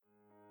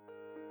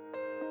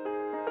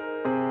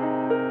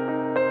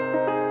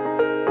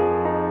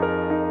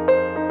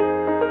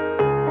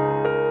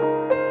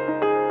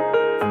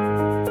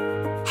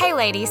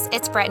ladies,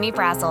 it's Brittany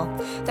Brazel.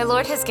 The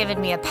Lord has given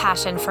me a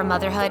passion for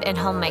motherhood and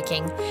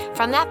homemaking.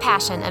 From that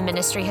passion, a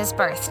ministry has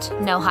birthed,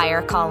 No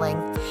Higher Calling.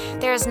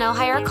 There is no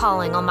higher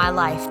calling on my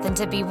life than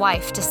to be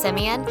wife to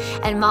Simeon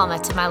and mama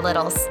to my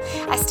littles.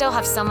 I still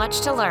have so much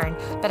to learn,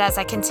 but as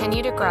I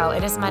continue to grow,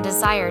 it is my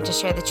desire to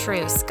share the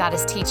truths God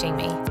is teaching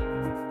me.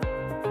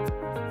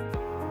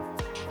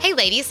 Hey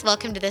ladies,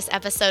 welcome to this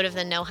episode of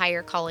the No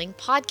Higher Calling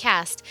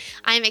podcast.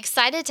 I'm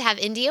excited to have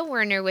India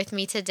Werner with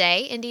me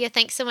today. India,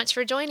 thanks so much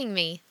for joining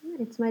me.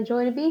 It's my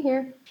joy to be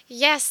here.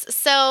 Yes,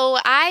 so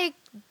I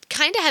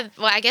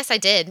I guess I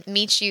did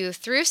meet you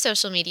through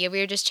social media. We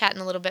were just chatting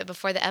a little bit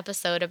before the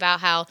episode about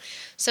how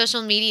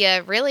social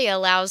media really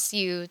allows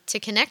you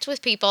to connect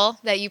with people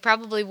that you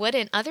probably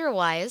wouldn't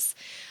otherwise.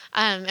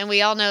 And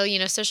we all know,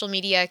 social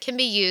media can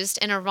be used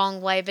in a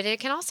wrong way, but it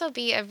can also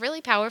be a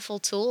really powerful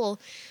tool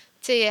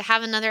to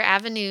have another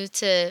avenue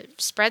to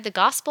spread the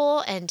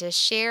gospel and to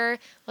share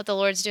what the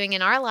Lord's doing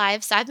in our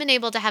lives. I've been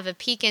able to have a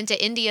peek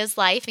into India's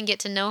life and get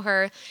to know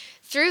her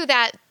through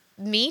that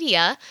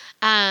media,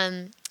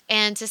 and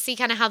to see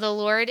kind of how the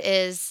Lord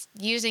is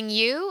using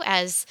you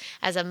as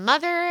a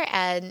mother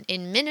and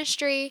in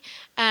ministry,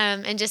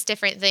 and just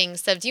different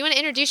things. So do you want to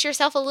introduce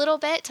yourself a little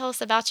bit? Tell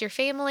us about your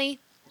family.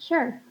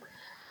 Sure.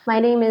 My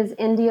name is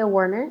India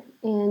Werner,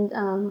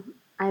 and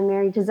I'm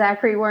married to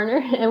Zachary Werner,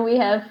 and we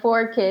have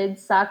 4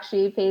 kids,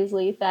 Sakshi,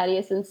 Paisley,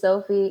 Thaddeus, and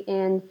Sophie,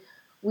 and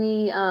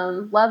we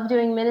love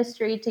doing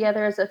ministry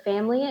together as a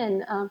family,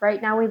 and right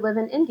now we live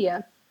in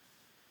India.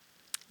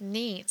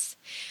 Neat.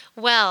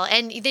 Well,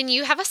 and then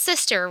you have a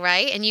sister,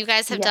 right? And you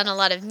guys have done a Yes.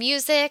 lot of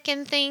music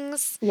and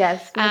things.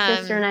 Yes, my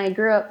sister and I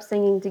grew up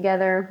singing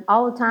together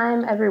all the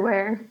time,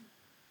 everywhere.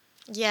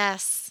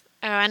 Yes.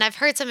 Oh, and I've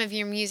heard some of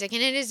your music,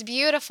 and it is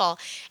beautiful.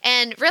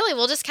 And really,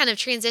 we'll just kind of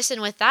transition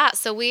with that.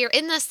 So we are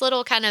in this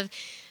little kind of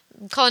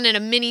calling it a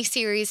mini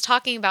series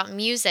talking about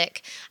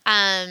music.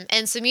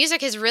 And so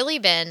music has really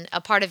been a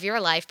part of your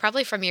life,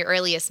 probably from your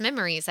earliest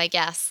memories, I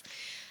guess.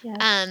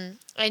 Yes.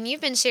 And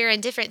you've been sharing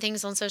different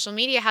things on social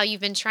media, how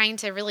you've been trying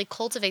to really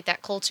cultivate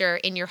that culture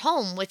in your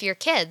home with your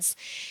kids.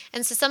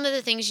 And so some of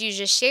the things you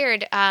just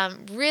shared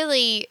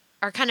really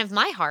are kind of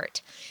my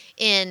heart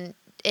in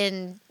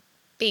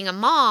being a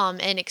mom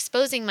and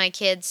exposing my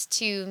kids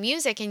to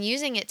music and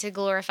using it to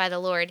glorify the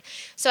Lord.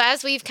 So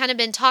as we've kind of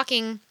been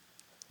talking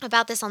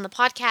about this on the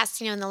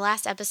podcast, in the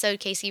last episode,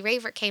 Casey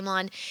Ravert came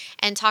on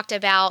and talked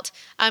about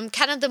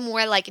kind of the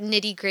more like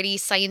nitty gritty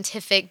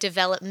scientific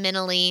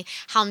developmentally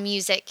how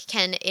music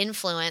can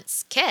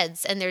influence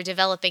kids and their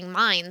developing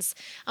minds.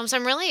 So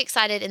I'm really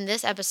excited in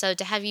this episode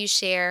to have you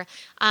share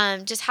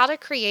just how to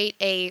create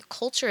a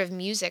culture of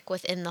music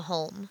within the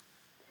home.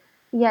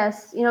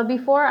 Yes,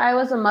 before I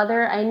was a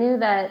mother, I knew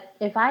that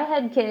if I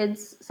had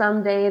kids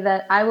someday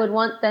that I would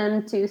want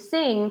them to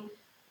sing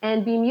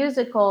and be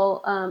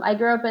musical. I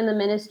grew up in the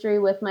ministry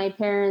with my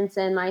parents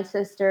and my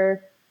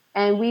sister,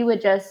 and we would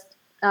just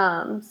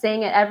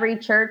sing at every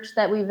church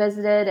that we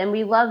visited, and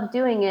we loved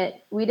doing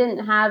it. We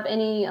didn't have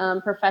any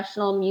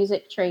professional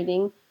music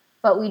training,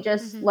 but we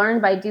just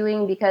learned by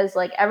doing, because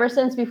like ever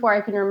since before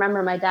I can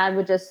remember, my dad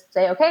would just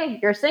say, okay,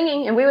 you're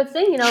singing, and we would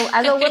sing.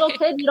 As a little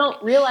kid, you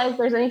don't realize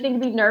there's anything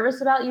to be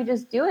nervous about. You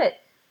just do it.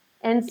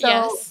 And so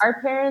Yes.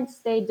 our parents,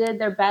 they did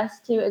their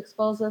best to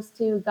expose us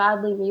to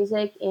godly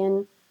music,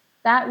 and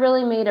that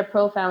really made a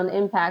profound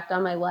impact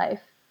on my life.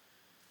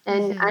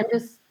 And I'm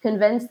just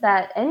convinced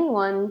that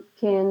anyone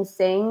can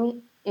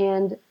sing.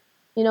 And,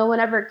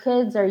 whenever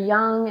kids are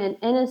young and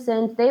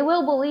innocent, they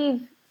will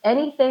believe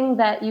anything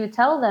that you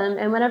tell them.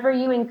 And whenever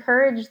you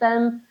encourage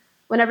them,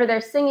 whenever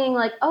they're singing,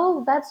 like,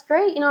 oh, that's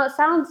great, it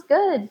sounds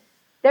good,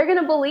 they're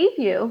going to believe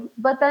you.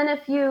 But then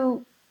if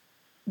you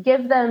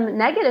give them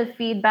negative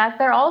feedback,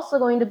 they're also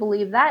going to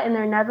believe that, and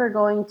they're never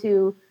going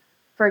to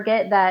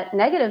forget that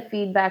negative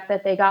feedback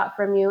that they got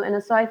from you.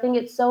 And so I think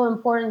it's so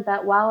important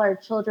that while our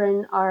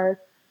children are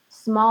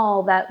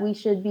small, that we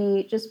should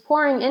be just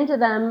pouring into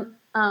them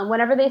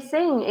whenever they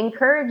sing,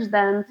 encourage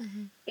them,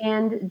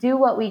 and do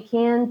what we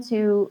can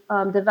to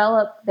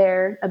develop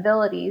their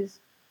abilities.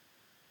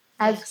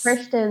 As Yes.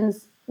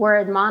 Christians, we're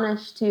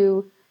admonished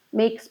to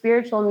make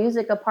spiritual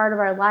music a part of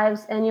our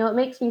lives. And, it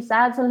makes me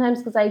sad sometimes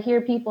because I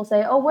hear people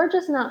say, oh, we're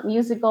just not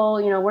musical.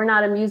 We're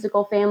not a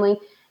musical family.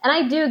 And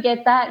I do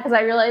get that, because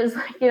I realize,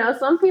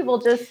 some people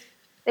just,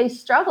 they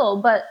struggle.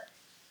 But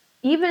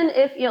even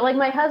if, like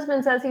my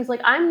husband says, he's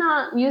like, I'm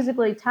not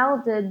musically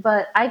talented,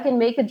 but I can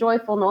make a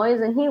joyful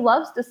noise. And he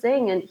loves to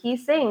sing, and he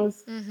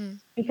sings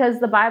because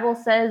the Bible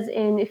says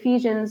in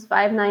Ephesians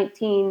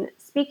 5:19,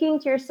 speaking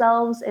to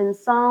yourselves in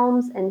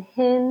psalms and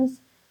hymns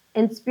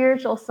and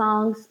spiritual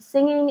songs,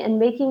 singing and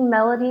making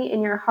melody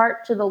in your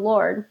heart to the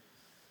Lord.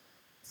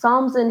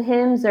 Psalms and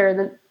hymns are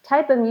the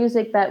type of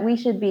music that we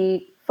should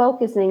be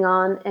focusing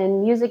on,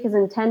 and music is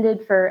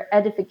intended for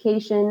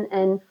edification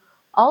and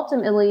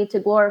ultimately to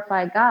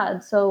glorify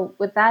God. So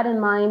with that in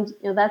mind,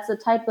 that's the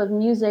type of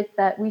music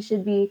that we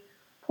should be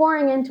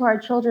pouring into our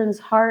children's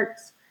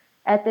hearts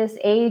at this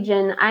age.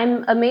 And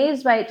I'm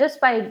amazed by just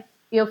by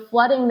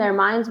flooding their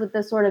minds with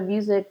this sort of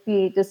music,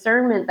 the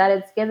discernment that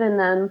it's given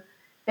them.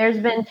 there's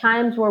been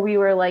times where we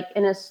were like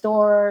in a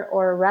store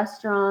or a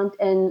restaurant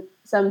and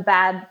some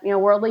bad,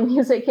 worldly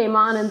music came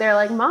on and they're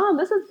like, Mom,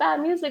 this is bad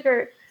music,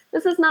 or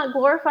this is not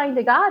glorifying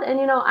to God. And,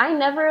 I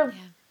never Yeah.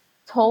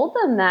 told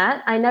them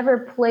that. I never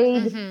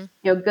played,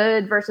 Mm-hmm.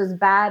 good versus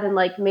bad and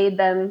like made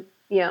them,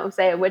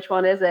 say which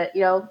one is it,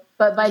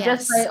 but by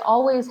Yes.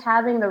 always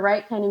having the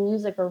right kind of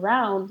music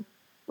around,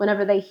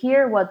 whenever they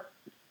hear what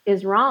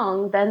is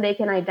wrong, then they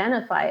can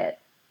identify it.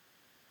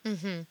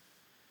 Mm-hmm.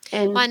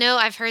 Well, I And know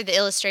I've heard the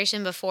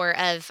illustration before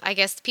of, I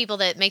guess, people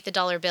that make the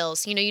dollar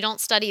bills. You don't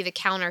study the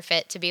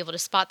counterfeit to be able to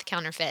spot the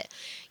counterfeit.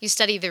 You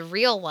study the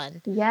real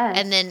one. And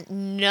yes, then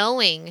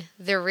knowing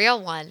the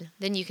real one,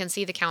 then you can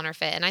see the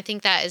counterfeit. And I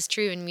think that is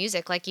true in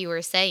music, like you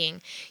were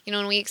saying.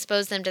 When we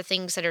expose them to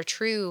things that are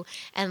true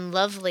and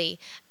lovely,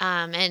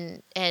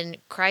 and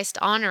Christ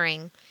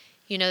honoring,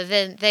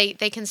 then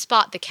they can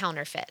spot the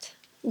counterfeit.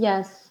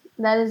 yes,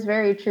 that is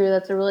very true.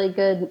 That's a really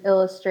good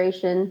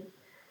illustration.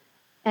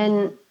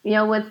 And,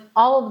 Hmm. with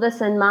all of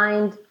this in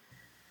mind,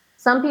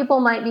 some people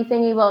might be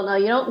thinking, well, no,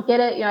 you don't get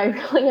it. I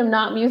really am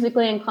not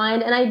musically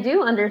inclined. And I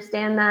do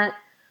understand that,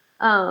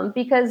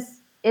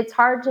 because it's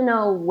hard to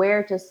know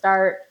where to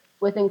start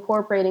with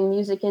incorporating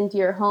music into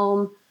your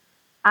home.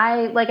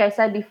 Like I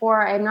said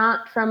before, I'm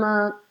not from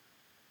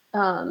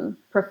a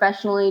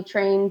professionally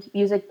trained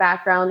music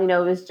background. It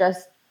was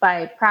just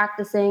by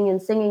practicing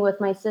and singing with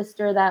my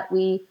sister that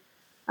we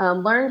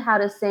learned how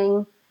to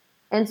sing.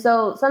 And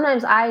so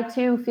sometimes I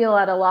too feel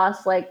at a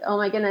loss, like, oh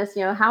my goodness,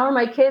 how are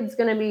my kids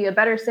going to be a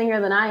better singer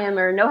than I am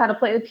or know how to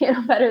play the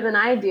piano better than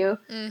I do?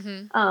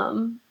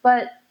 Hmm.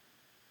 But,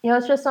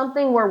 it's just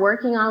something we're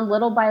working on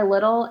little by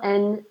little.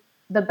 And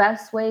the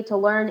best way to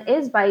learn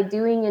is by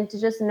doing and to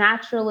just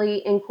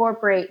naturally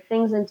incorporate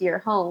things into your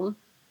home.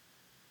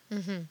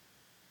 Hmm.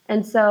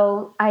 And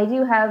so I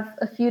do have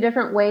a few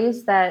different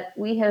ways that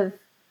we have.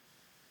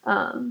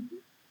 Um,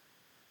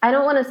 I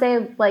don't want to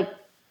say like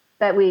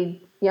that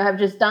we have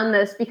just done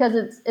this, because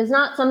it's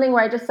not something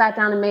where I just sat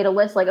down and made a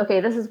list like, okay,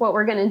 this is what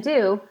we're going to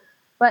do.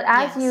 But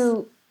as Yes.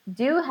 you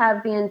do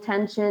have the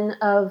intention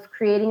of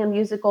creating a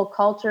musical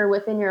culture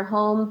within your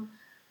home,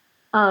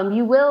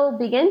 you will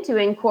begin to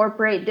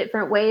incorporate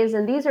different ways.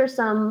 And these are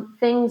some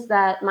things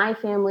that my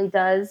family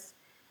does.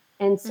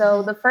 And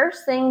so Hmm. the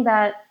first thing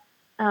that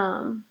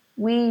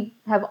we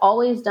have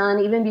always done,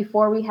 even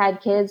before we had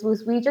kids,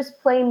 was we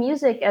just play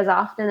music as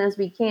often as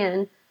we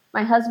can.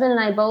 My husband and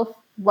I both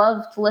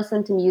love to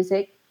listen to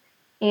music,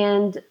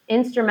 and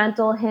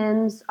instrumental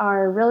hymns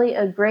are really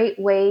a great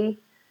way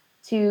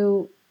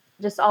to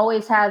just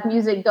always have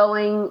music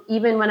going,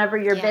 even whenever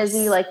you're busy.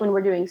 Yes. Like when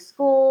we're doing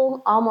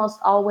school, almost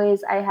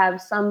always I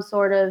have some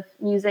sort of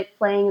music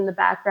playing in the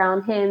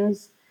background,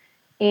 hymns.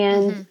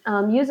 And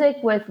Hmm. music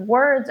with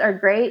words are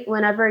great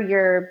whenever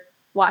you're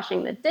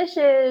washing the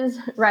dishes,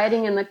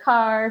 riding in the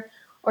car,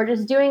 or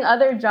just doing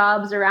other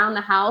jobs around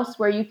the house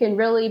where you can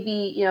really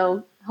be,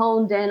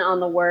 honed in on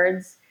the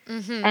words.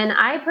 Hmm. And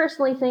I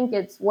personally think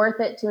it's worth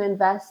it to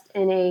invest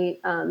in a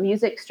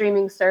music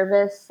streaming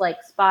service like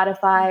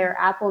Spotify or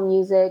Apple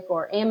Music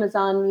or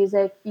Amazon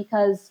Music,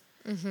 because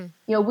Hmm.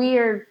 we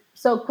are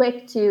so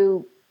quick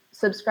to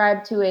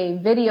subscribe to a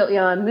video,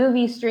 a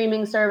movie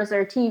streaming service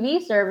or TV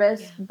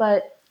service, Yeah.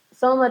 but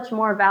so much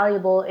more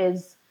valuable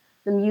is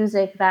the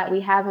music that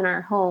we have in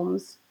our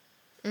homes.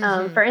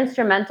 Hmm. For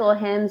instrumental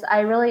hymns,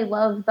 I really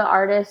love the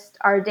artist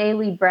Our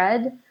Daily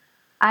Bread.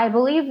 I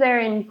believe they're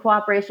in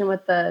cooperation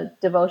with the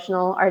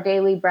devotional Our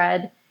Daily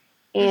Bread,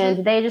 Hmm.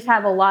 and they just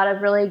have a lot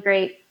of really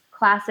great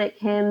classic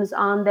hymns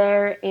on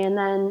there. And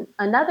then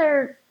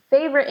another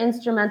favorite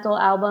instrumental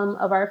album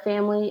of our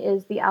family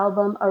is the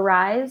album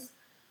Arise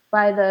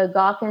by the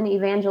Gawkin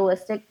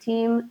Evangelistic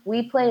Team.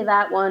 We play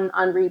that one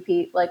on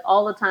repeat like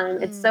all the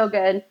time. It's Mm. so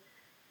good.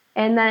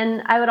 And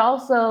then I would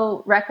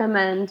also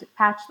recommend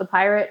Patch the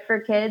Pirate for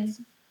kids.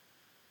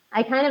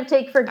 I kind of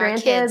take for Our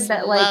granted kids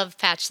that, like, love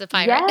Patch the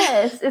Pirate.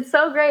 yes, it's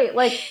so great.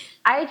 Like,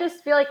 I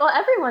just feel like, well,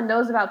 everyone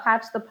knows about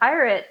Patch the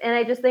Pirate. And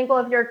I just think, well,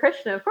 if you're a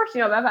Christian, of course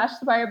you know about Patch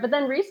the Pirate. But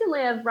then recently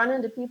I've run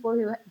into people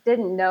who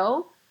didn't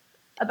know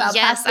about Patch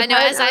Yes, the I know.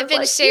 Pirate. As And I I've was been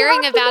like, you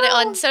sharing have to about it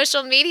on know.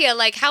 social media,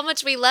 like how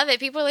much we love it,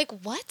 people are like,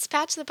 "What's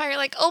Patch the Pirate?"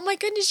 Like, "Oh my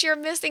goodness, you're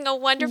missing a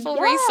wonderful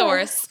Yes.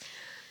 resource."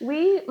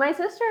 My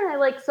sister and I,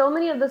 like, so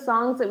many of the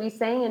songs that we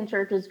sang in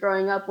churches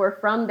growing up were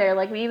from there.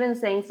 Like, we even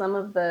sang some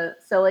of the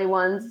silly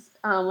ones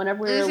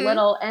whenever we were Hmm.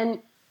 little.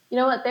 And you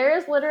know what? There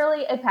is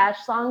literally a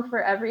Patch song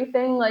for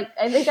everything. Like,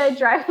 I think I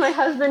drive my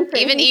husband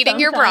Even crazy eating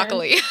your sometimes.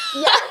 broccoli.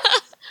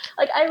 Yes.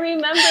 Like, I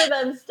remember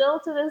them still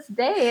to this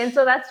day. And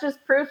so that's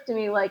just proof to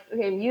me, like,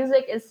 okay,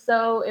 music is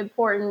so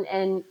important,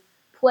 and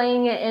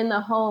playing it in the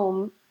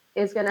home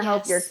is going to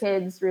help your Yes.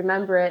 kids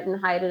remember it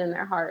and hide it in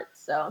their hearts.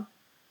 So,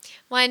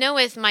 Well, I know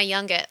with my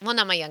youngest, well,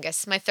 not my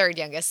youngest, my third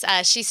youngest,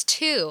 she's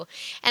 2.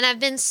 And I've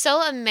been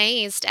so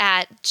amazed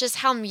at just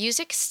how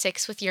music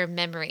sticks with your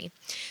memory.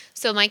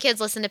 So my kids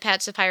listen to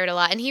Patch the Pirate a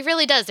lot, and he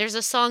really does. There's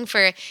a song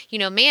for,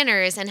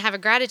 manners and have a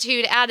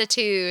gratitude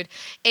attitude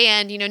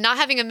and, not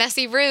having a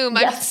messy room. I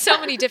mean, yes. so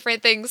many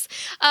different things.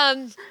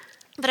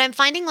 But I'm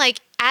finding like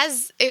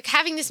as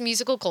having this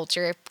musical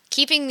culture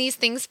keeping these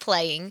things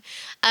playing,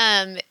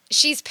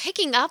 she's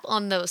picking up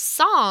on those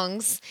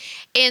songs.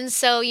 And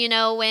so,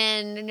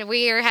 when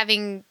we are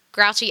having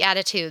grouchy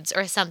attitudes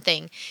or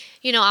something,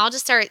 I'll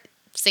just start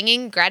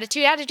singing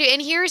gratitude attitude,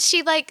 and here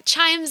she like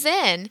chimes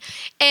in,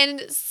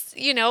 and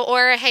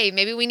or hey,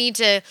 maybe we need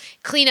to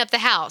clean up the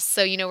house,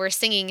 so we're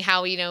singing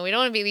how we don't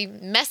want to be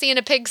messy in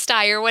a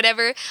pigsty or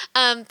whatever,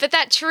 but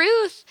that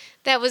truth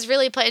that was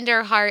really put into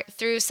her heart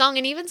through song,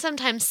 and even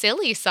sometimes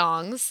silly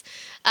songs,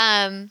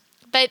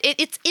 but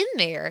it's in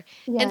there.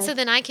 And so Yes.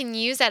 then I can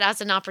use that as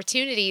an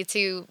opportunity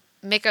to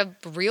make a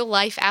real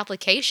life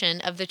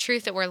application of the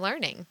truth that we're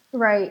learning.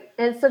 Right.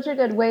 And it's such a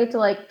good way to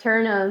like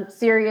turn a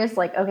serious,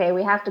 like, okay,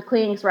 we have to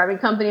clean because we're having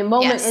company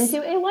moment Yes.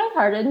 into a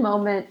lighthearted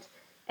moment.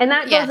 And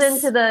that goes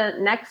into Yes.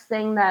 the next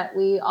thing that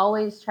we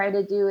always try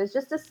to do is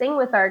just to sing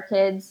with our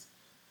kids,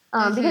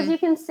 because Mm-hmm. you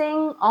can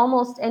sing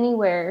almost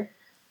anywhere.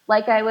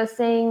 Like I was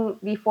saying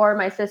before,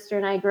 my sister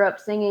and I grew up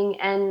singing,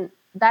 and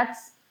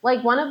that's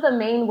like one of the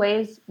main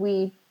ways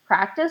we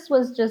practice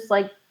was just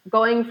like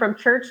going from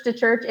church to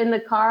church in the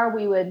car.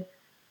 We would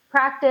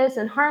practice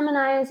and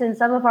harmonize, and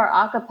some of our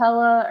a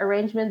cappella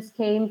arrangements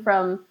came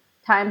from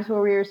times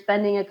where we were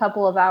spending a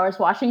couple of hours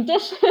washing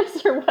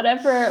dishes or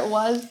whatever it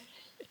was.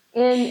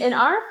 In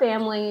our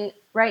family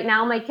right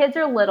now, my kids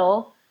are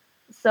little,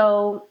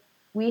 so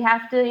we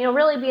have to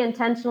really be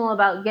intentional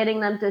about getting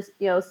them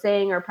to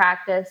sing or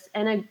practice.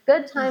 And a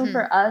good time Mm-hmm.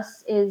 for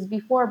us is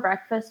before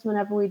breakfast,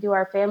 whenever we do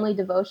our family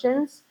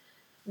devotions.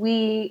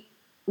 We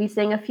we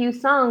sing a few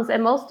songs,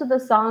 and most of the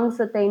songs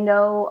that they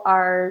know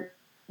are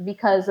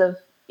because of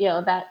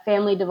that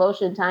family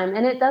devotion time.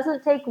 And it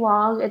doesn't take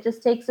long, it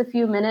just takes a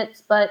few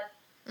minutes, but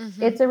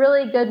Mm-hmm. it's a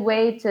really good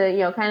way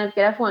to kind of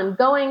get everyone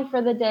going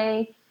for the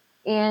day,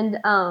 and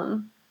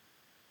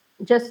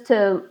just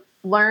to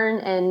learn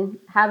and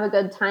have a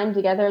good time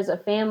together as a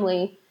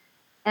family.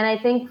 And I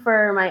think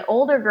for my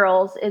older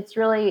girls, it's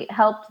really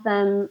helped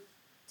them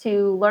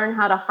to learn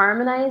how to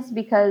harmonize,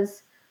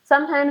 because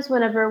sometimes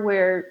whenever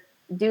we're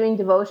doing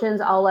devotions,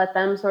 I'll let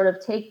them sort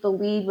of take the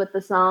lead with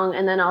the song,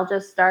 and then I'll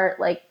just start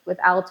like with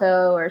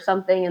alto or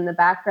something in the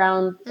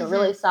background, Mm-hmm.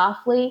 really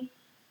softly.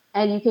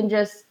 And you can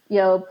just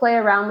play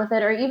around with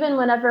it. Or even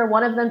whenever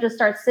one of them just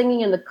starts singing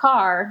in the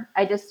car,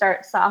 I just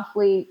start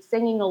softly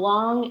singing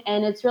along,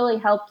 and it's really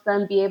helped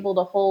them be able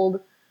to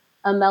hold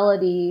a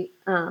melody,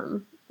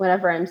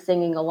 whenever I'm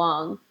singing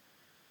along.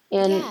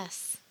 And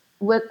Yes.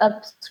 with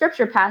a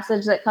scripture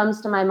passage that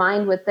comes to my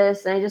mind with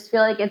this, and I just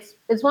feel like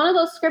it's one of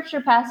those scripture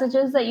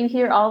passages that you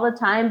hear all the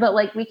time, but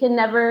like we can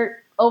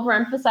never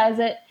overemphasize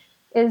it,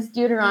 is Mm-hmm.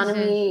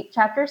 Deuteronomy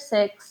chapter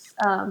 6,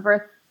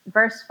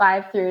 verse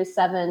 5 through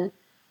 7.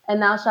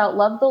 And thou shalt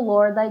love the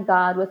Lord thy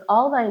God with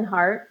all thine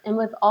heart, and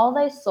with all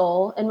thy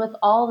soul, and with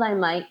all thy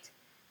might.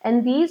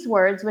 And these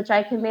words which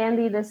I command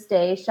thee this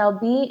day shall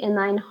be in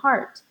thine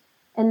heart,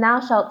 and thou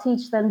shalt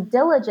teach them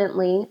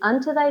diligently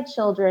unto thy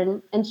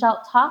children, and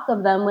shalt talk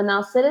of them when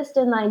thou sittest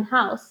in thine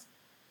house,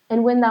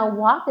 and when thou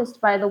walkest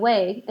by the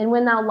way, and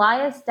when thou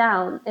liest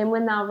down, and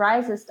when thou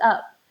risest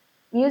up.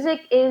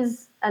 Music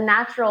is a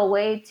natural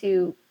way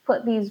to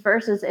put these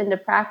verses into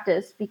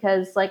practice,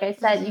 because, like I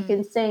said, you Mm-hmm.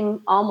 can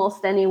sing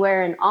almost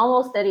anywhere and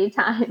almost any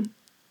time.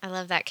 I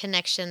love that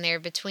connection there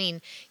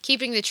between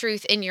keeping the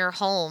truth in your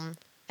home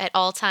at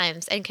all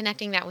times and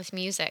connecting that with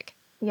music.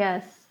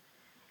 Yes.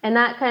 And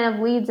that kind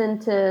of leads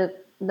into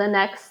the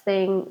next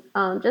thing,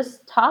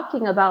 just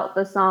talking about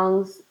the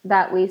songs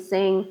that we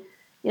sing.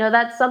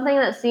 That's something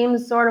that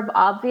seems sort of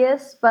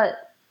obvious,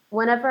 but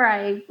whenever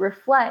I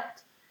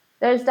reflect,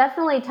 there's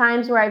definitely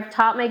times where I've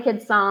taught my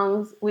kids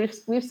songs.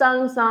 We've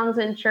sung songs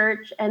in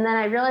church, and then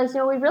I realized,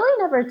 we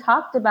really never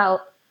talked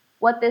about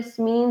what this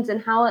means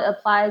and how it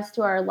applies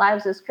to our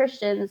lives as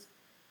Christians.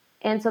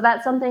 And so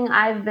that's something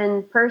I've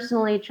been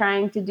personally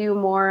trying to do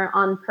more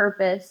on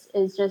purpose,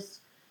 is just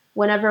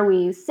whenever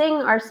we sing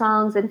our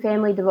songs in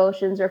family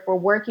devotions, or if we're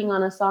working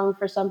on a song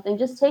for something,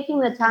 just taking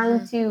the time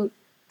Mm-hmm. to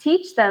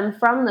teach them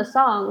from the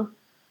song.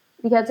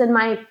 Because in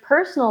my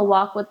personal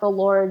walk with the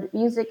Lord,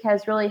 music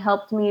has really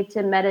helped me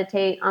to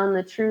meditate on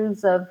the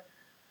truths of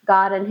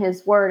God and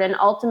his word. And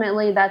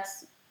ultimately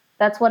that's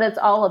what it's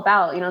all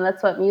about.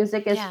 That's what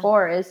music is Yeah.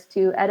 for, is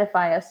to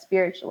edify us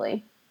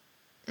spiritually.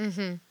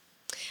 Mm-hmm.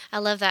 I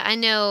love that. I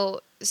know.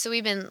 So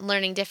we've been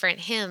learning different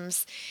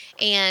hymns,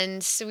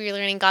 and so we were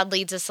learning "God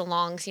Leads Us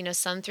Along."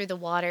 Some through the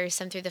water,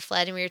 some through the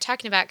flood, and we were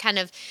talking about kind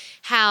of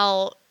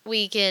how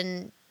we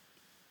can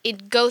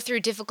go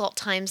through difficult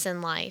times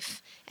in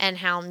life and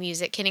how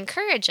music can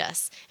encourage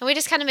us. And we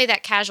just kind of made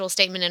that casual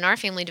statement in our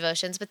family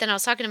devotions. But then I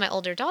was talking to my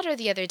older daughter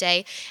the other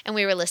day, and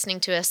we were listening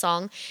to a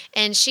song,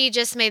 and she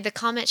just made the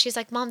comment. She's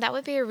like, "Mom, that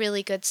would be a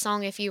really good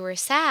song if you were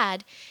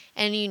sad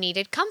and you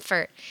needed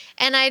comfort."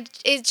 And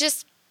it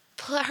just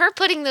her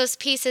putting those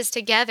pieces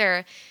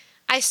together,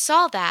 I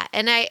saw that.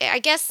 And I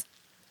guess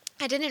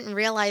I didn't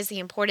realize the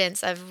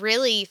importance of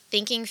really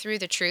thinking through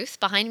the truth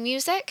behind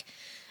music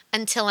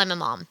until I'm a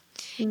mom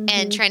and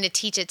Mm-hmm. trying to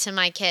teach it to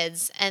my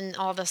kids. And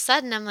all of a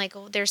sudden, I'm like,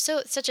 oh, there's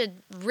such a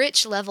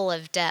rich level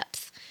of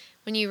depth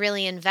when you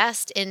really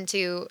invest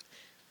into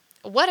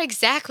what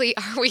exactly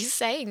are we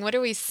saying? What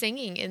are we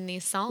singing in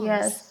these songs?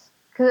 Yes,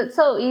 because it's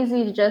so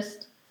easy to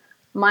just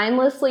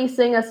mindlessly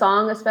sing a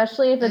song,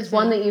 especially if it's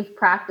one Mm-hmm. that you've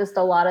practiced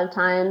a lot of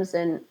times,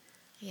 and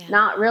Yeah.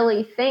 not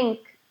really think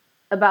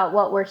about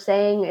what we're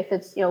saying, if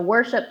it's,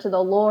 worship to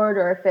the Lord,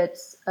 or if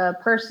it's a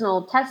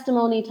personal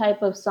testimony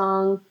type of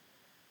song.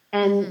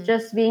 And Mm-hmm.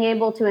 just being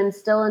able to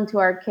instill into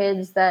our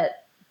kids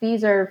that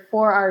these are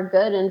for our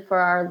good and for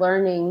our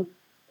learning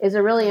is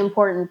a really Yeah.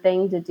 important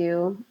thing to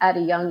do at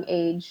a young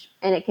age.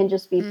 And it can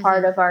just be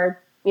part Mm-hmm. of our,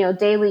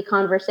 daily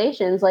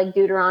conversations, like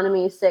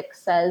Deuteronomy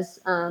 6 says.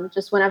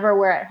 Just whenever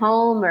we're at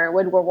home or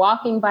when we're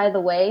walking by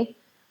the way,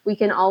 we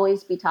can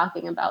always be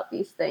talking about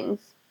these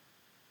things.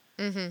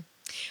 Mm-hmm.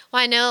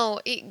 Well, I know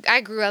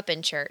I grew up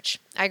in church.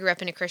 I grew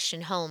up in a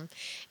Christian home.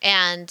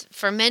 And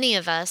for many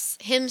of us,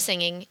 hymn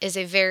singing is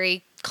a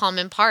very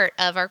common part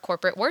of our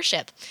corporate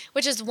worship,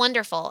 which is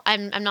wonderful.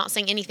 I'm not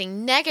saying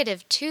anything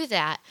negative to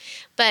that.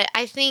 But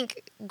I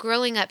think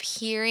growing up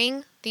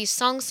hearing these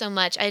songs so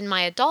much in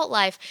my adult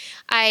life,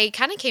 I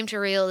kind of came to a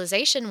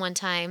realization one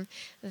time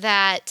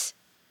that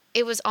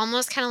it was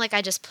almost kind of like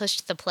I just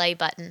pushed the play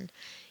button.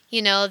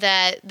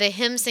 That the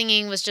hymn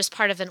singing was just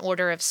part of an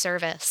order of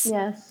service.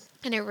 Yes.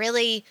 And it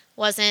really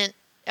wasn't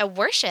a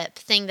worship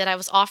thing that I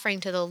was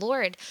offering to the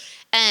Lord.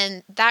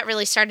 And that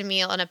really started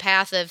me on a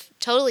path of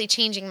totally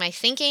changing my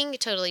thinking,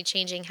 totally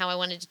changing how I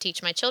wanted to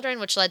teach my children,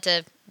 which led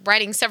to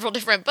writing several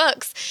different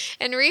books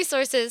and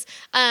resources.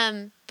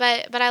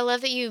 But I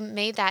love that you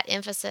made that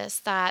emphasis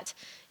that,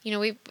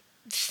 we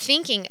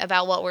thinking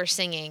about what we're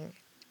singing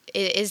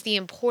is the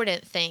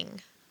important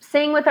thing.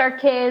 Sing with our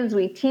kids,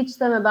 we teach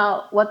them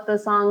about what the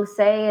songs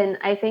say. And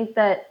I think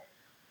that,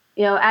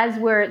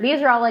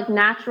 these are all like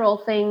natural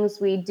things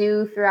we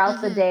do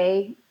throughout the Mm-hmm.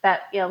 day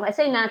that, I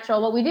say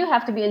natural, but we do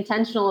have to be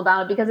intentional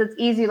about it, because it's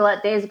easy to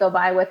let days go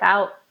by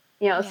without,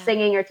 Yeah.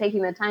 singing or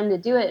taking the time to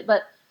do it.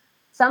 But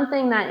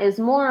something that is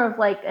more of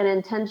like an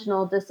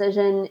intentional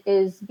decision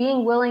is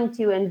being willing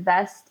to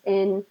invest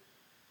in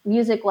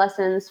music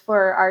lessons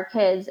for our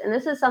kids. And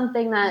this is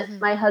something that Mm-hmm.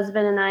 my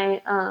husband and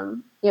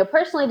I,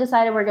 personally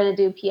decided we're going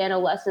to do piano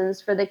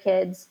lessons for the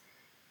kids.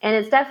 And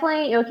it's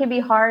definitely, it can be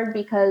hard,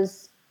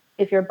 because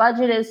if your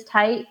budget is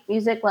tight,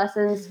 music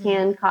lessons Mm-hmm.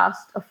 can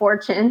cost a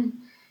fortune.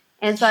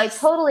 And so I Yes.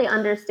 totally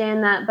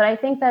understand that. But I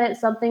think that it's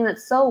something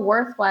that's so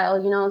worthwhile.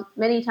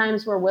 Many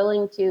times we're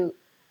willing to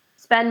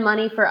spend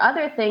money for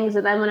other things.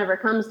 And then whenever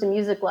it comes to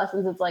music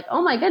lessons, it's like,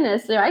 oh my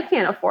goodness, I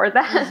can't afford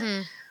that.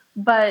 Mm-hmm.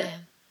 But Yeah.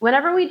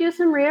 whenever we do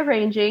some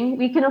rearranging,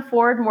 we can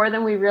afford more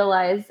than we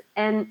realize.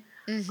 And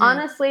Mm-hmm.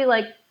 honestly,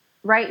 like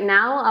right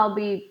now, I'll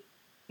be,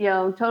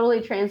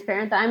 totally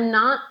transparent that I'm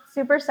not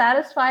super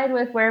satisfied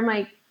with where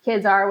my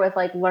kids are with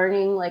like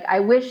learning. Like I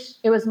wish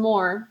it was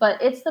more,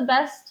 but it's the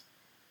best,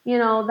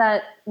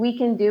 that we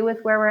can do with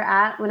where we're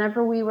at.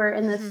 Whenever we were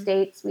in the Mm-hmm.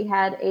 States, we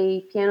had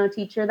a piano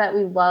teacher that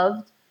we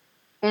loved.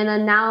 And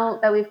then now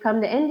that we've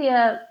come to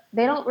India,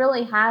 they don't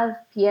really have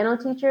piano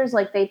teachers.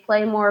 Like they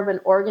play more of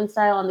an organ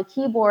style on the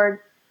keyboard.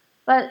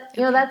 But,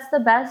 Okay. that's the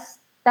best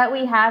that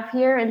we have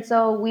here. And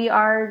so we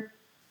are,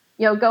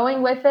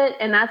 going with it.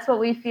 And that's what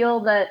we feel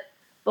that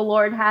the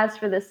Lord has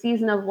for the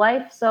season of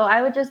life. So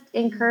I would just Mm-hmm.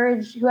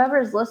 encourage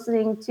whoever's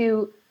listening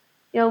to,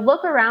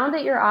 look around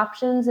at your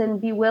options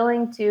and be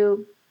willing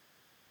to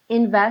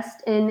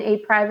invest in a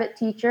private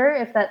teacher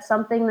if that's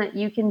something that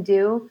you can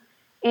do.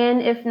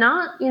 And if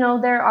not,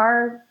 there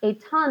are a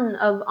ton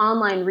of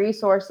online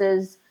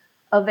resources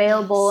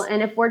available. Yes.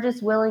 And if we're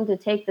just willing to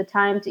take the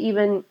time to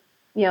even,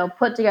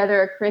 put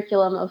together a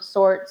curriculum of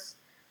sorts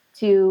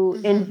to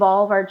Mm-hmm.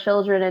 involve our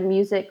children in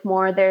music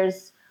more,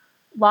 there's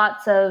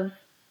lots of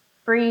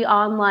free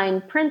online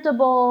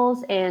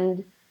printables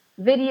and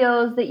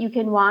videos that you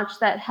can watch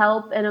that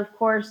help. And of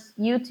course,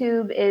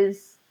 YouTube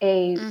is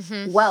a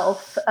Mm-hmm.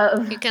 wealth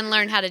of, You can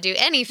learn how to do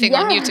anything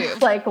on yes,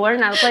 YouTube. like learn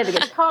how to play the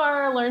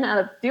guitar, learn how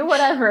to do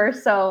whatever.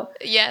 So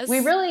we Yes.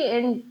 really,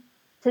 in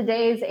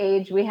today's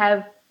age, we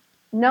have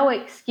no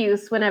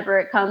excuse whenever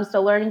it comes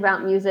to learning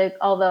about music.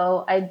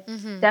 Although I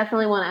Mm-hmm.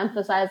 definitely want to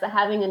emphasize that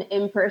having an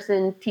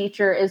in-person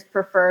teacher is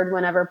preferred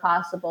whenever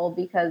possible,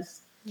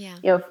 because,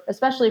 Yeah.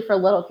 especially for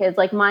little kids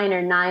like mine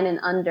are 9 and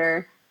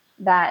under,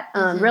 that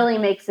Mm-hmm. really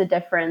makes a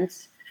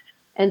difference.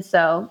 And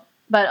so,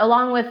 but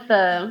along with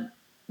the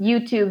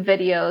YouTube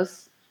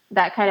videos,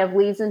 that kind of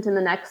leads into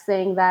the next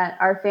thing that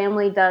our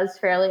family does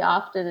fairly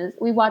often is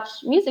we watch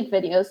music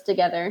videos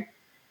together.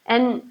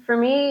 And for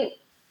me,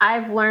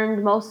 I've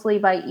learned mostly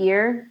by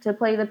ear to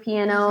play the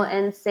piano Mm-hmm.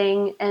 and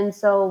sing. And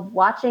so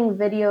watching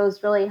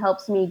videos really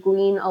helps me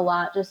glean a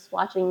lot, just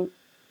watching,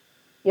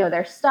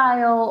 their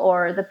style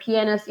or the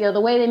pianist,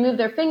 the way they move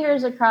their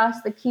fingers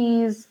across the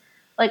keys,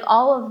 like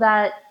all of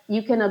that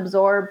you can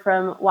absorb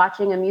from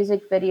watching a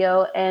music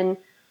video. And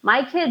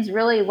my kids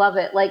really love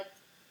it. Like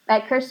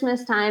at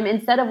Christmas time,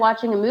 instead of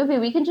watching a movie,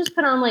 we can just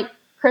put on like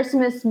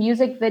Christmas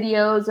music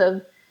videos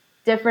of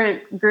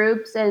different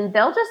groups, and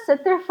they'll just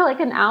sit there for like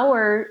an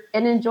hour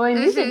and enjoy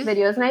music Mm-hmm.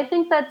 videos. And I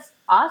think that's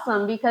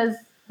awesome, because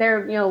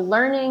they're,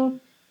 learning,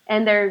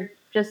 and they're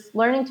just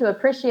learning to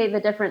appreciate the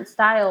different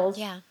styles.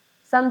 Yeah.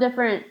 Some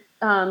different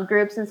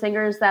groups and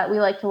singers that we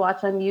like to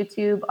watch on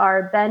YouTube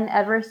are Ben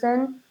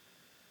Everson.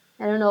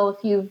 I don't know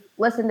if you've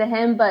listened to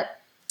him, but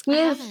I he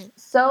is haven't.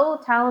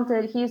 so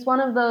talented. He's one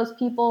of those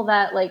people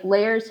that like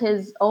layers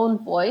his own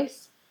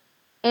voice.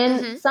 And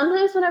Mm-hmm.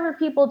 sometimes whenever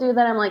people do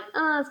that, I'm like,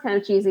 oh, it's kind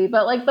of cheesy.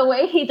 But like the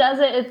way he does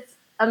it, it's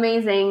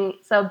amazing.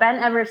 So Ben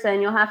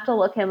Everson, you'll have to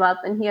look him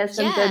up, and he has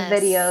some good Yes.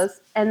 videos.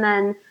 And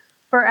then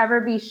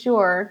Forever Be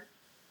Sure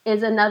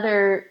is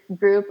another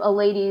group, a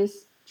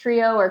ladies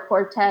trio or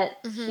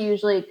quartet. Mm-hmm. She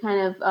usually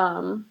kind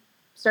of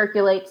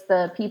circulates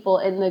the people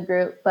in the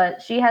group,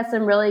 but she has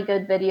some really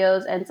good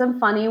videos and some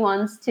funny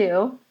ones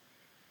too.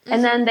 And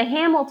Mm-hmm. then the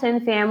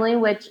Hamilton family,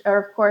 which are,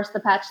 of course, the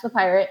Patch the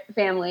Pirate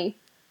family,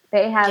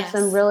 they have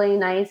some Yes. really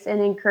nice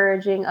and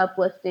encouraging,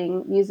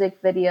 uplifting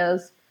music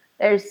videos.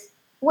 There's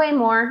way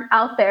more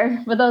out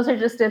there, but those are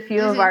just a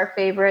few of Mm-hmm. our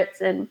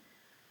favorites. And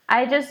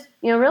I just,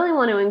 really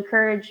want to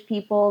encourage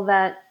people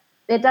that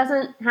it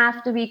doesn't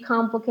have to be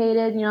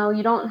complicated.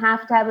 You don't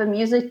have to have a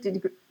music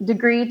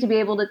degree to be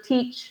able to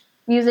teach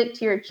music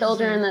to your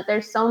children, Mm-hmm. that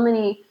there's so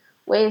many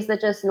ways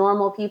that just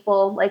normal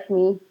people like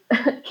me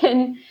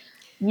can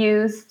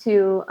use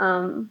to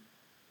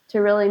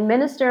really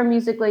minister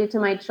musically to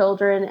my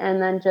children,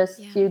 and then just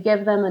Yeah. to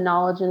give them a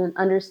knowledge and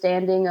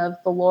understanding of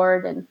the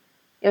Lord, and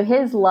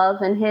his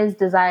love and his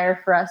desire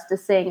for us to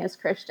sing as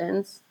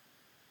Christians.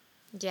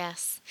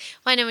 Yes.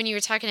 Well, I know when you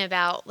were talking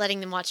about letting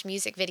them watch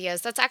music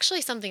videos, that's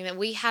actually something that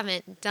we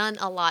haven't done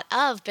a lot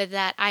of, but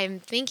that I'm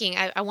thinking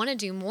I want to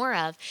do more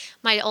of.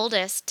 My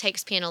oldest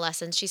takes piano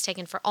lessons. She's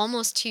taken for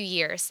almost 2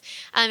 years.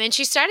 And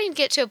she's starting to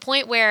get to a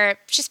point where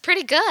she's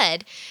pretty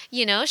good.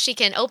 She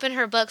can open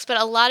her books,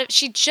 but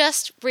she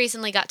just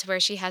recently got to where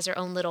she has her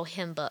own little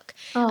hymn book.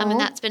 And Oh,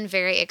 that's been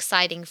very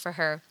exciting for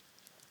her.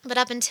 But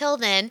up until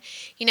then,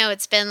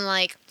 it's been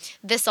like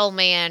This Old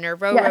Man or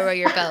Row, Row, yes. Row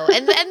Your Boat.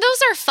 And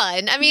those are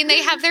fun. I mean,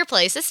 they have their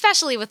place,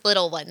 especially with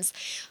little ones.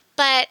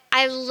 But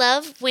I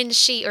love when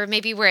or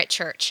maybe we're at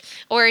church,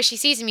 or she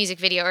sees a music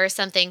video or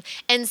something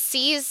and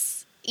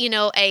sees,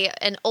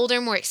 an older,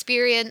 more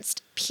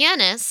experienced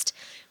pianist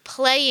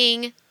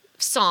playing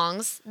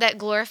songs that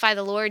glorify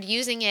the Lord,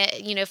 using it,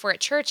 if we're at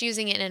church,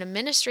 using it in a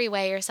ministry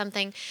way or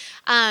something.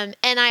 And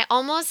I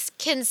almost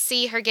can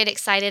see her get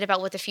excited about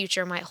what the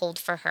future might hold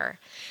for her.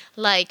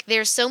 Like,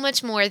 there's so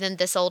much more than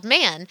This Old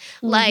Man.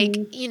 Like,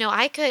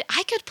 Mm-hmm.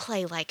 I could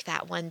play like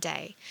that one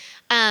day.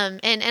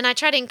 And I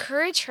try to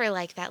encourage her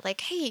like that.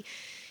 Like, hey,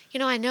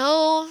 I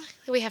know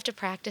that we have to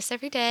practice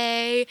every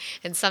day,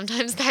 and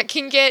sometimes that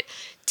can get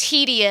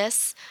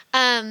tedious.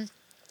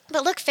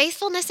 But look,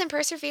 faithfulness and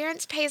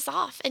perseverance pays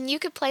off, and you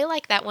could play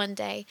like that one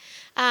day.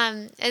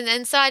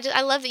 And so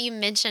I love that you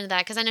mentioned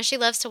that, because I know she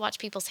loves to watch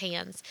people's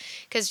hands.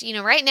 Because,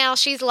 right now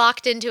she's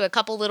locked into a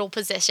couple little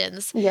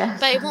positions, Yes.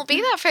 but it won't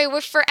be that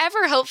way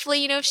forever.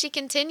 Hopefully, if she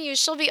continues,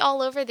 she'll be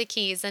all over the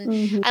keys. And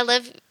Mm-hmm. I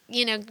love,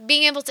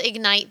 being able to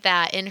ignite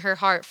that in her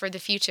heart for the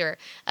future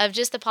of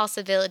just the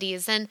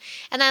possibilities. And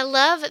I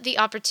love the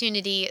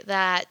opportunity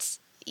that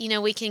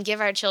we can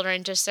give our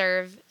children to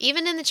serve,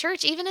 even in the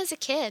church, even as a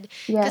kid.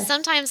 Because Yes.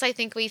 sometimes I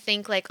think we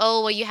think like,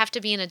 oh, well, you have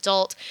to be an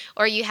adult,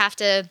 or you have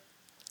to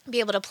be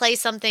able to play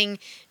something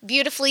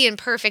beautifully and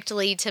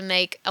perfectly to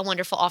make a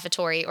wonderful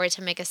offertory or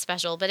to make a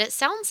special. But it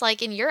sounds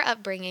like in your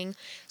upbringing,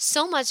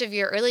 so much of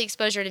your early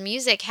exposure to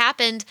music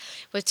happened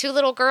with two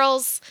little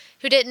girls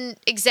who didn't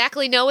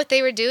exactly know what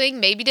they were doing,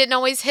 maybe didn't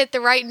always hit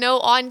the right note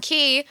on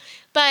key,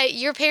 but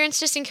your parents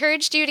just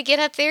encouraged you to get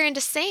up there and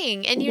to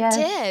sing, and you Yes.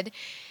 did.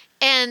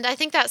 And I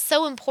think that's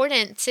so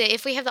important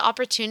if we have the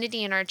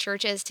opportunity in our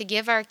churches to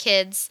give our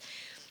kids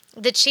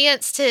the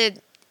chance to,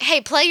 hey,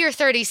 play your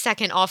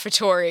 30-second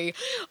offertory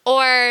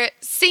or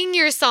sing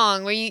your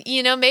song where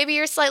maybe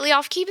you're slightly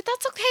off key, but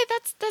that's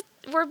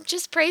okay. We're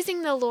just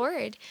praising the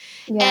Lord.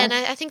 And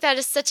Yes. I think that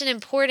is such an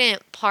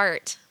important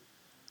part.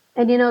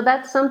 And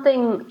that's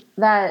something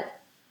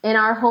that in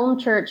our home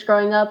church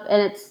growing up,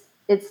 and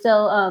it's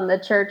still the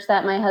church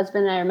that my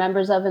husband and I are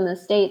members of in the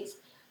States.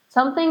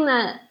 Something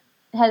that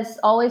has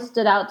always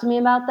stood out to me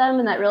about them,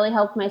 and that really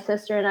helped my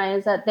sister and I,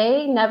 is that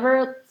they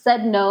never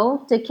said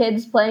no to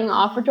kids playing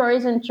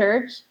offertories in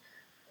church.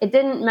 It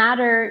didn't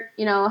matter,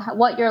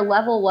 what your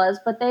level was,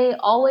 but they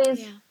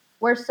always Yeah.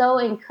 were so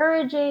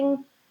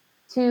encouraging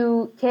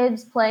to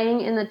kids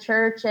playing in the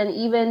church, and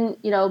even,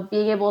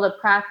 being able to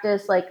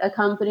practice, like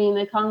accompanying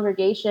the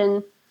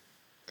congregation.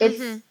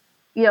 Mm-hmm.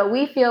 It's,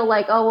 we feel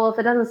like, oh, well, if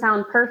it doesn't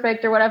sound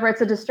perfect or whatever,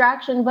 it's a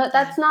distraction, but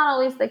Yeah. that's not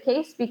always the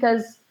case,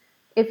 because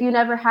if you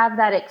never have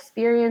that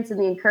experience and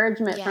the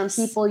encouragement from Yes.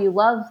 people you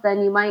love,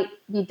 then you might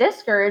be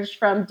discouraged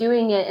from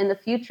doing it in the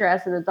future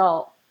as an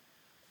adult.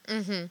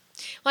 Mm-hmm.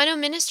 Well, I know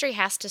ministry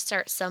has to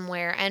start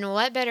somewhere, and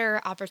what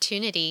better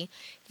opportunity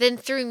than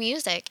through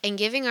music and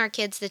giving our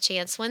kids the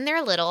chance when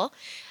they're little.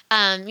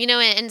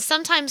 And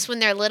sometimes when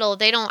they're little,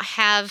 they don't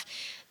have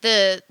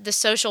the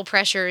social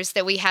pressures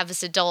that we have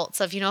as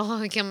adults of, I'm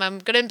going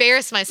to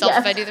embarrass myself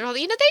if I Yes. do the wrong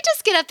thing. They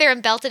just get up there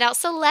and belt it out,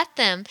 so let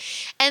them.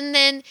 And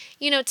then,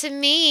 to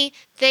me,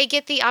 they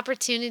get the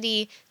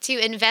opportunity to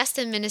invest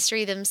in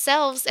ministry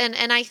themselves,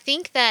 and I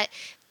think that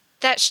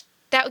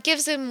that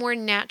gives a more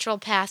natural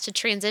path to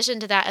transition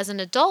to that as an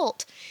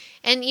adult.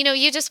 And,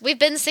 we've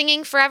been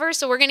singing forever,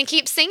 so we're going to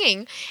keep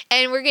singing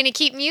and we're going to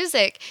keep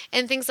music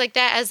and things like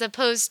that, as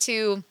opposed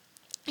to,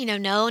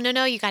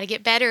 no, you got to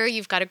get better.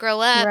 You've got to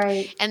grow up.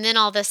 Right. And then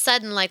all of a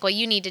sudden, like, well,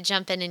 you need to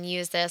jump in and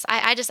use this.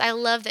 I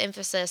love the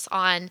emphasis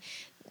on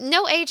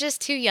no age is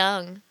too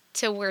young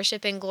to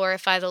worship and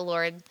glorify the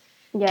Lord.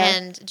 Yes.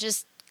 And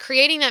just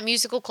creating that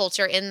musical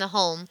culture in the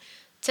home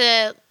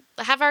to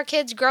have our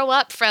kids grow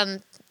up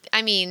from,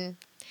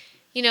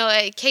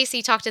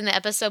 Casey talked in the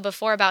episode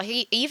before about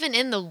even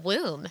in the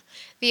womb,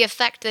 the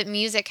effect that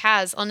music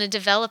has on a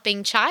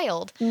developing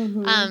child.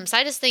 Mm-hmm. So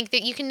I just think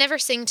that you can never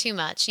sing too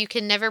much. You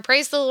can never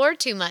praise the Lord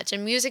too much.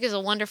 And music is a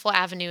wonderful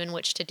avenue in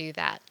which to do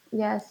that.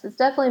 Yes, it's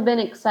definitely been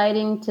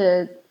exciting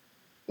to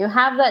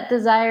have that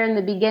desire in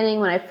the beginning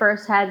when I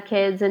first had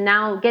kids, and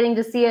now getting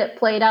to see it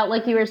played out,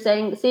 like you were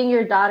saying, seeing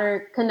your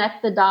daughter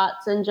connect the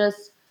dots and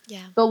just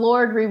the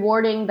Lord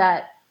rewarding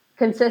that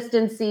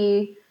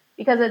consistency,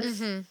 because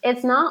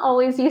it's not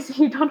always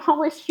easy. You don't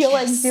always feel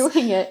like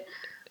doing it,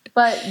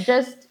 but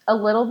just a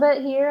little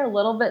bit here, a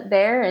little bit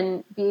there,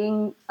 and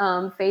being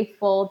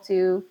faithful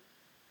to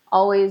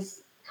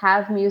always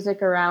have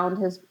music around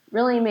has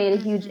really made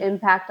a huge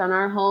impact on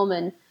our home.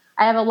 And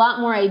I have a lot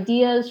more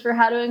ideas for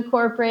how to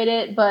incorporate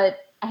it, but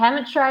I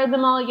haven't tried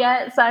them all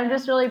yet. So I'm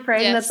just really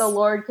praying that the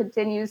Lord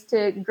continues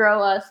to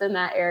grow us in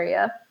that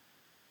area.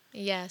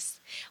 Yes.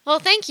 Well,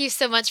 thank you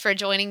so much for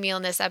joining me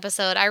on this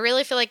episode. I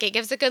really feel like it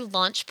gives a good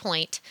launch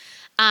point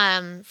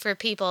for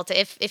people to,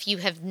 if you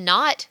have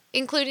not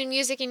included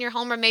music in your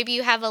home, or maybe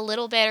you have a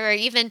little bit, or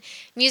even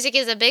music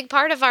is a big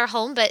part of our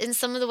home, but in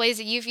some of the ways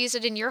that you've used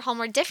it in your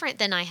home are different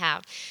than I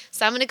have.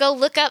 So I'm going to go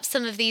look up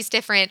some of these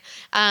different,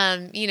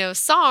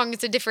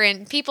 songs of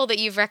different people that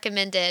you've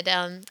recommended.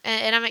 And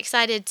I'm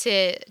excited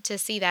to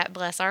see that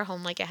bless our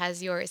home like it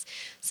has yours.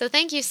 So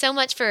thank you so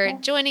much for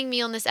joining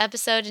me on this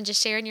episode and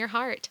just sharing your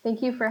heart.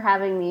 Thank you for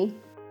having me.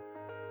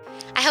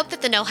 I hope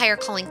that the No Higher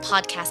Calling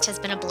podcast has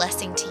been a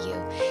blessing to you.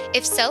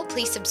 If so,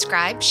 please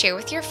subscribe, share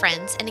with your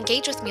friends, and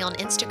engage with me on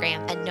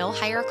Instagram at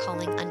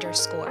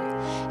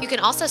 @NoHigherCalling_. You can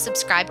also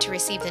subscribe to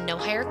receive the No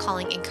Higher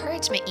Calling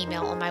encouragement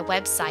email on my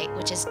website,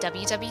 which is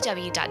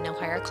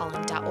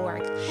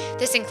www.nohighercalling.org.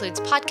 This includes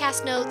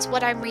podcast notes,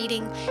 what I'm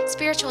reading,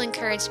 spiritual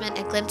encouragement,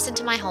 a glimpse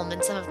into my home,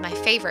 and some of my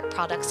favorite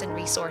products and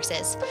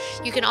resources.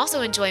 You can also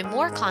enjoy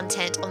more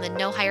content on the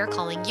No Higher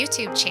Calling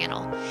YouTube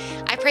channel.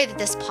 I pray that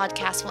this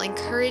podcast will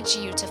encourage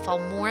you to fall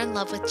more in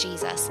love with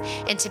Jesus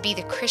and to be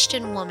the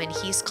Christian woman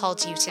He's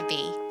called you to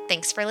be.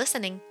 Thanks for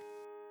listening.